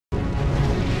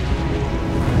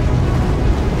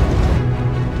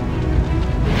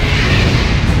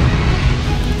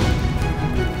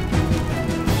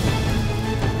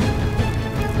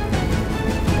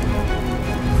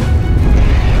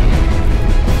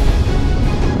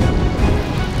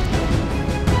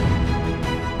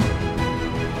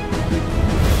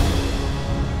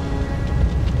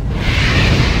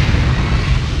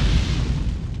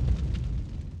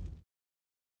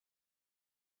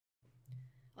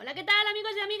Hola, ¿qué tal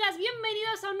amigos y amigas?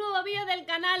 Bienvenidos a un nuevo vídeo del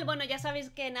canal. Bueno, ya sabéis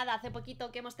que nada, hace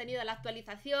poquito que hemos tenido la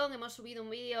actualización, hemos subido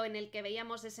un vídeo en el que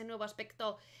veíamos ese nuevo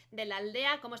aspecto de la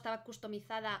aldea, cómo estaba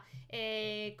customizada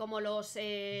como los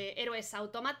héroes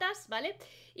autómatas, ¿vale?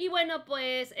 Y bueno,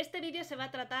 pues este vídeo se va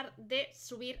a tratar de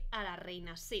subir a la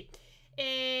reina, sí.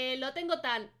 Lo tengo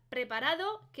tan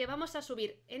preparado que vamos a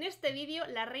subir en este vídeo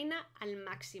la reina al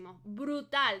máximo.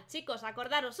 ¡Brutal! Chicos,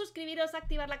 acordaros, suscribiros,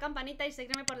 activar la campanita y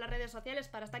seguirme por las redes sociales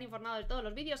para estar informado de todos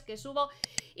los vídeos que subo.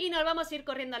 Y nos vamos a ir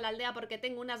corriendo a la aldea porque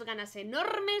tengo unas ganas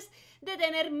enormes de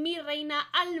tener mi reina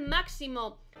al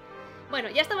máximo. Bueno,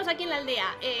 ya estamos aquí en la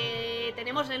aldea.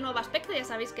 Tenemos el nuevo aspecto, ya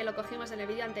sabéis que lo cogimos en el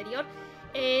vídeo anterior.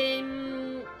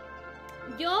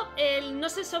 Yo no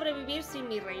sé sobrevivir sin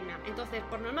mi reina, entonces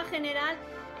por norma general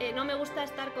no me gusta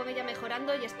estar con ella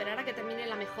mejorando y esperar a que termine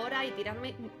la mejora y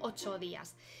tirarme 8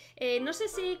 días. No sé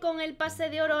si con el pase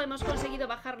de oro hemos conseguido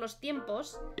bajar los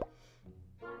tiempos.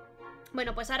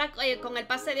 Bueno, pues ahora con el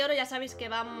pase de oro ya sabéis que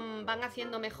van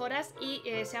haciendo mejoras y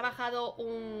se ha bajado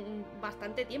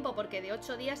bastante tiempo, porque de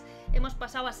 8 días hemos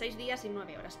pasado a 6 días y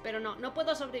 9 horas. Pero no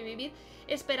puedo sobrevivir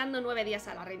esperando 9 días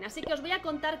a la reina, así que os voy a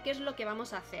contar qué es lo que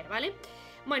vamos a hacer, ¿vale?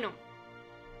 Bueno,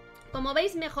 como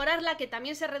veis, mejorarla, que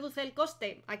también se reduce el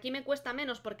coste. Aquí me cuesta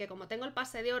menos porque como tengo el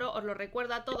pase de oro, os lo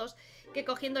recuerdo a todos, que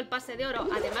cogiendo el pase de oro,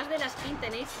 además de la skin,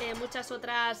 tenéis muchas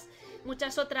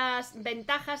otras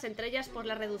ventajas, entre ellas por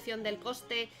la reducción del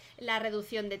coste, la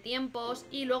reducción de tiempos.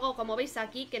 Y luego, como veis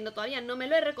aquí, que todavía no me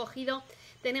lo he recogido,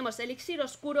 tenemos elixir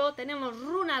oscuro, tenemos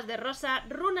runas de rosa,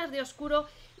 runas de oscuro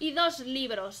y 2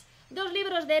 libros. 2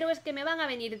 libros de héroes que me van a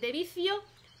venir de vicio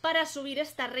para subir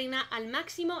esta reina al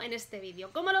máximo en este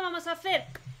vídeo. ¿Cómo lo vamos a hacer?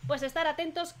 Pues estar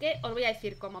atentos, que os voy a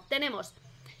decir cómo. Tenemos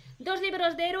 2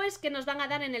 libros de héroes que nos van a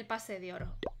dar en el pase de oro.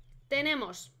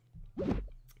 Tenemos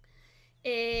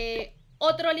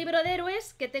otro libro de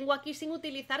héroes que tengo aquí sin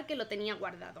utilizar, que lo tenía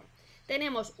guardado.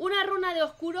 Tenemos una runa de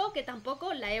oscuro que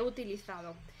tampoco la he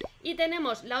utilizado. Y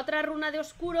tenemos la otra runa de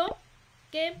oscuro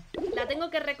que la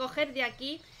tengo que recoger de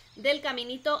aquí, del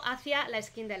caminito hacia la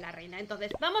skin de la reina.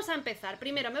 Entonces vamos a empezar.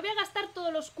 Primero me voy a gastar todo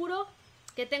lo oscuro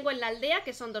que tengo en la aldea,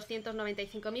 que son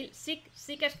 295.000.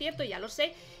 Sí que es cierto, ya lo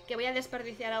sé, que voy a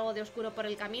desperdiciar algo de oscuro por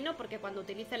el camino, porque cuando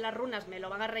utilice las runas me lo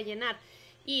van a rellenar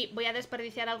y voy a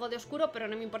desperdiciar algo de oscuro, pero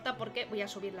no me importa porque voy a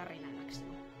subir la reina al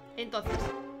máximo. Entonces,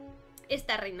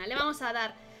 esta reina le vamos a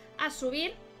dar a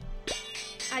subir.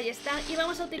 Ahí está, y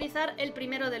vamos a utilizar el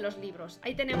primero de los libros.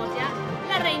 Ahí tenemos ya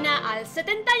la reina al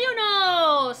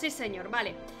 71. Sí, señor,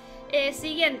 vale.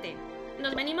 Siguiente,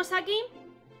 nos venimos aquí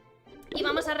y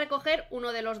vamos a recoger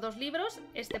uno de los 2 libros,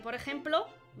 este por ejemplo,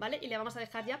 ¿vale? Y le vamos a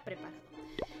dejar ya preparado.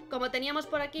 Como teníamos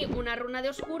por aquí una runa de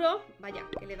oscuro, vaya,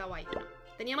 que le he dado ahí, no.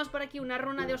 Teníamos por aquí una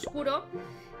runa de oscuro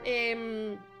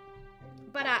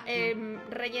para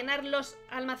rellenar los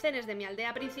almacenes de mi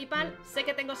aldea principal. Sé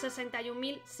que tengo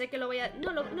 61.000, sé que lo voy a...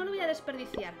 No lo voy a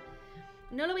desperdiciar.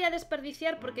 No lo voy a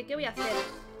desperdiciar porque ¿qué voy a hacer?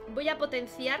 Voy a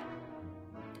potenciar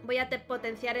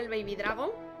el Baby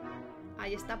Dragon.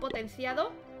 Ahí está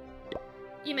potenciado.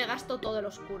 Y me gasto todo el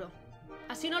oscuro.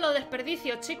 Así no lo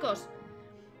desperdicio, chicos.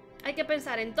 Hay que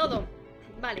pensar en todo.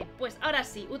 Vale, pues ahora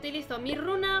sí, utilizo mi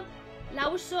runa, la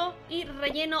uso y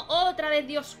relleno otra vez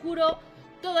de oscuro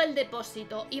todo el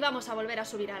depósito. Y vamos a volver a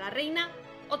subir a la reina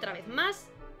otra vez más.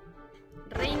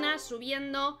 Reina,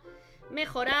 subiendo,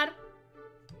 mejorar.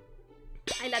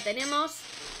 Ahí la tenemos.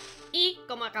 Y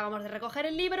como acabamos de recoger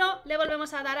el libro, le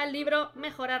volvemos a dar al libro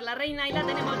mejorar la reina y la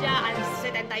tenemos ya al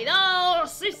 72.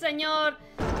 ¡Sí, señor!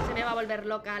 Se me va a volver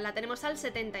loca. La tenemos al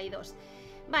 72.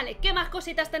 Vale, ¿qué más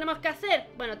cositas tenemos que hacer?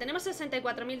 Bueno, tenemos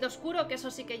 64.000 de oscuro, que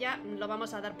eso sí que ya lo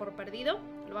vamos a dar por perdido.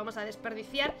 Lo vamos a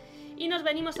desperdiciar. Y nos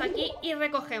venimos aquí y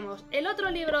recogemos el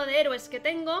otro libro de héroes que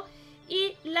tengo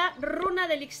y la runa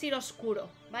de elixir oscuro,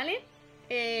 ¿vale?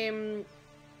 Que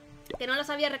no las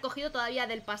había recogido todavía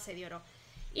del pase de oro.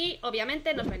 Y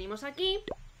obviamente nos venimos aquí,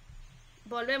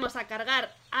 volvemos a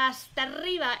cargar hasta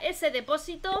arriba ese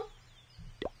depósito,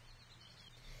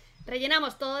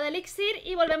 rellenamos todo de elixir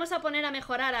y volvemos a poner a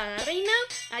mejorar a la reina.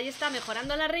 Ahí está,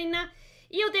 mejorando a la reina.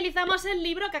 Y utilizamos el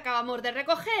libro que acabamos de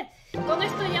recoger. Con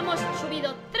esto ya hemos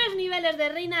subido 3 niveles de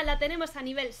reina, la tenemos a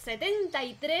nivel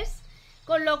 73.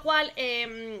 Con lo cual,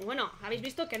 bueno, habéis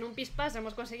visto que en un pispás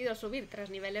hemos conseguido subir 3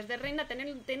 niveles de reina,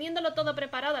 teniéndolo todo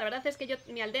preparado. La verdad es que yo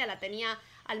mi aldea la tenía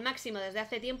al máximo desde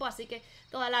hace tiempo, así que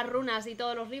todas las runas y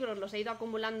todos los libros los he ido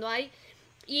acumulando ahí.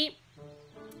 Y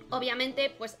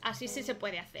obviamente, pues así sí se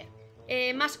puede hacer.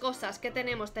 Más cosas que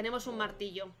tenemos. Tenemos un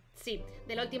martillo. Sí,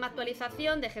 de la última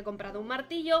actualización dejé comprado un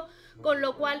martillo, con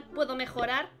lo cual puedo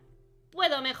mejorar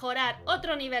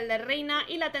otro nivel de reina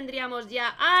y la tendríamos ya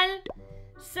al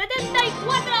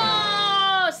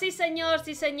 74. señor,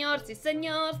 sí señor, sí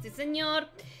señor, sí señor.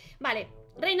 Vale,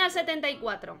 reina al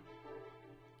 74.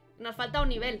 Nos falta un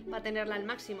nivel para tenerla al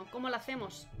máximo. ¿Cómo lo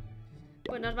hacemos?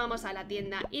 Pues nos vamos a la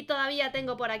tienda. Y todavía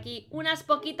tengo por aquí unas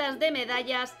poquitas de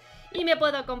medallas y me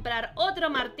puedo comprar otro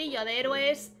martillo de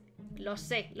héroes. Lo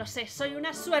sé, soy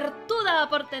una suertuda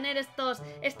por tener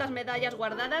estas medallas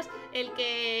guardadas. El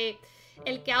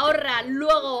que ahorra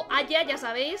luego haya, ya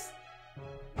sabéis.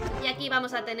 Y aquí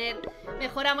vamos a tener,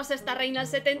 mejoramos esta reina al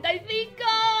 75.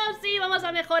 Sí, vamos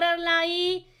a mejorarla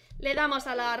y le damos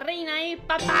a la reina y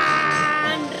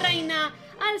 ¡papán! Reina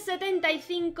al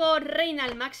 75, reina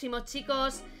al máximo,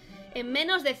 chicos. En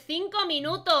menos de 5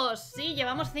 minutos. Sí,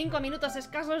 llevamos 5 minutos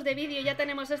escasos de vídeo. Ya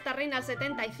tenemos esta reina al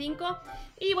 75.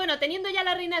 Y bueno, teniendo ya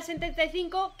la reina al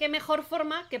 75, qué mejor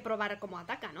forma que probar cómo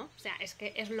ataca, ¿no? O sea, es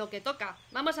que es lo que toca.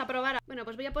 Vamos a probar. Bueno,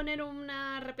 pues voy a poner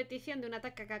una repetición de un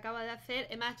ataque que acabo de hacer.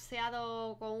 He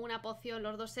maxeado con una poción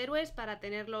los dos héroes para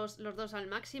tener los dos al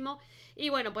máximo. Y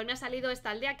bueno, pues me ha salido esta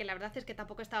aldea, que la verdad es que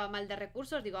tampoco estaba mal de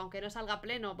recursos. Digo, aunque no salga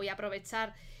pleno, voy a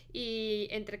aprovechar y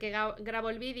entre que grabo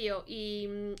el vídeo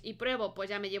y pruebo, pues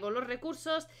ya me llevo los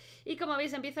recursos. Y como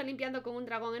veis, empiezo limpiando con un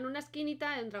dragón en una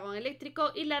esquinita, un dragón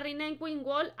eléctrico, y la reina en Queen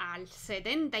Wall al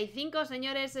 75,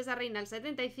 señores. Esa reina al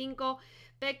 75.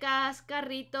 Pecas,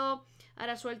 carrito.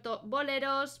 Ahora suelto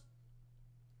boleros.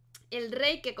 El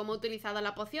rey, que como he utilizado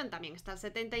la poción, también está al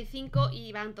 75.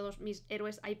 Y van todos mis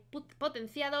héroes ahí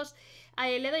potenciados.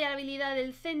 Le doy a la habilidad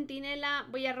del centinela.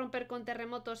 Voy a romper con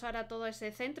terremotos ahora todo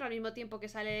ese centro, al mismo tiempo que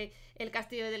sale el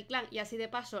castillo del clan. Y así de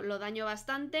paso lo daño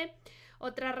bastante.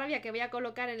 Otra rabia que voy a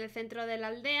colocar en el centro de la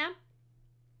aldea.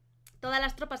 Todas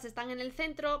las tropas están en el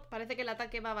centro, parece que el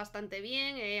ataque va bastante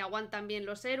bien, aguantan bien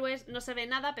los héroes, no se ve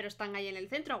nada, pero están ahí en el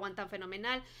centro, aguantan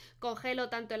fenomenal. Congelo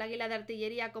tanto el águila de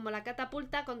artillería como la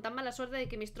catapulta, con tan mala suerte de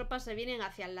que mis tropas se vienen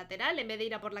hacia el lateral en vez de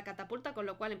ir a por la catapulta, con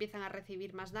lo cual empiezan a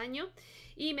recibir más daño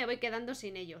y me voy quedando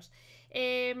sin ellos.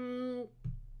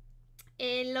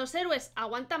 Los héroes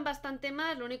aguantan bastante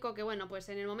más, lo único que, bueno, pues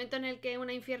en el momento en el que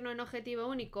una infierno en objetivo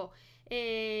único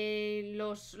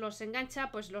los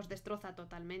engancha, pues los destroza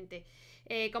totalmente.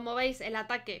 Como veis, el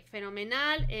ataque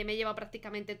fenomenal, me lleva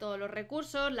prácticamente todos los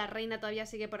recursos, la reina todavía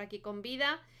sigue por aquí con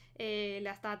vida,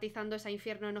 la está atizando esa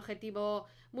infierno en objetivo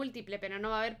múltiple, pero no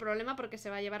va a haber problema porque se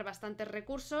va a llevar bastantes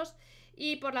recursos.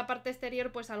 Y por la parte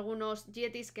exterior, pues algunos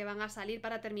yetis que van a salir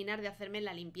para terminar de hacerme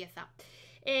la limpieza.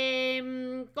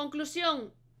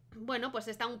 Conclusión, bueno, pues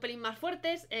están un pelín más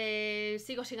fuertes,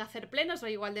 sigo sin hacer pleno,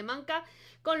 soy igual de manca,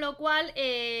 con lo cual,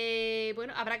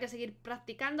 bueno, habrá que seguir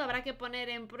practicando, habrá que poner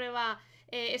en prueba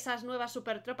esas nuevas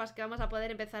super tropas que vamos a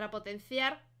poder empezar a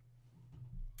potenciar.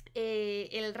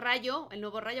 El rayo, el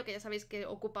nuevo rayo, que ya sabéis que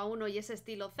ocupa uno y es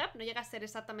estilo zap, no llega a ser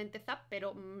exactamente zap,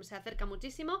 pero se acerca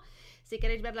muchísimo. Si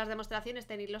queréis ver las demostraciones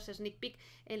tenéis los sneak peek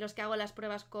en los que hago las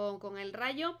pruebas con el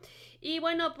rayo. Y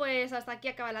bueno, pues hasta aquí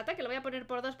acaba el ataque, lo voy a poner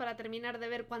por 2 para terminar de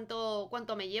ver cuánto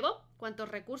me llevo, cuántos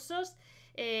recursos.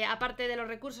 Aparte de los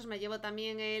recursos me llevo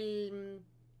también el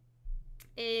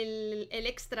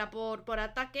extra por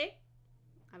ataque.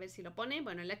 A ver si lo pone,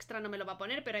 bueno, el extra no me lo va a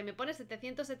poner, pero ahí me pone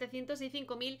 700, 700 y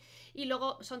 5000 y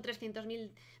luego son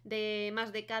 300.000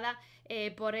 más de cada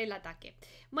por el ataque.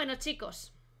 Bueno,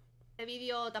 chicos, este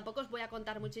vídeo tampoco os voy a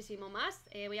contar muchísimo más,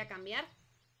 voy a cambiar.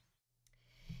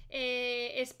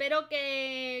 Espero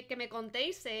que me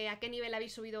contéis a qué nivel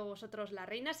habéis subido vosotros la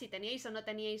reina, si teníais o no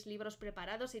teníais libros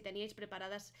preparados, si teníais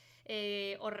preparadas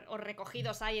o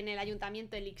recogidos ahí en el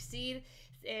ayuntamiento elixir,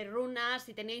 runas,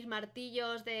 si teníais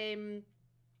martillos de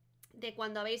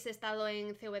cuando habéis estado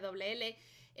en CWL.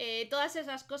 Todas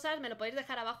esas cosas me lo podéis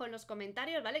dejar abajo en los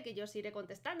comentarios, ¿vale? Que yo os iré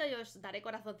contestando, yo os daré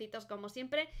corazoncitos como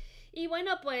siempre. Y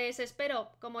bueno, pues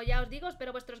espero, como ya os digo,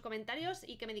 espero vuestros comentarios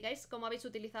y que me digáis cómo habéis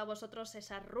utilizado vosotros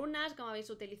esas runas, cómo habéis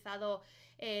utilizado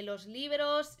los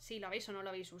libros, si lo habéis o no lo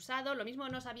habéis usado. Lo mismo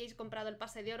no os habíais comprado el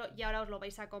pase de oro y ahora os lo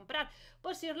vais a comprar.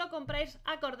 Pues si os lo compráis,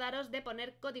 acordaros de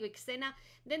poner código Ixena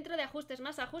dentro de ajustes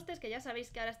más ajustes, que ya sabéis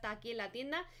que ahora está aquí en la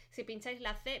tienda. Si pincháis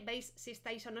la C, veis si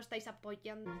estáis o no estáis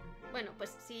apoyando. Bueno,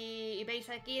 pues si veis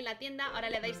aquí en la tienda,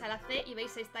 ahora le dais a la C y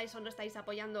veis si estáis o no estáis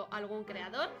apoyando a algún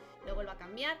creador. Lo vuelvo a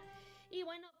cambiar. Y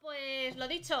bueno, pues lo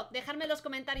dicho, dejadme en los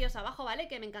comentarios abajo, ¿vale?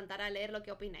 Que me encantará leer lo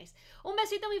que opináis. Un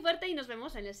besito muy fuerte y nos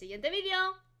vemos en el siguiente vídeo.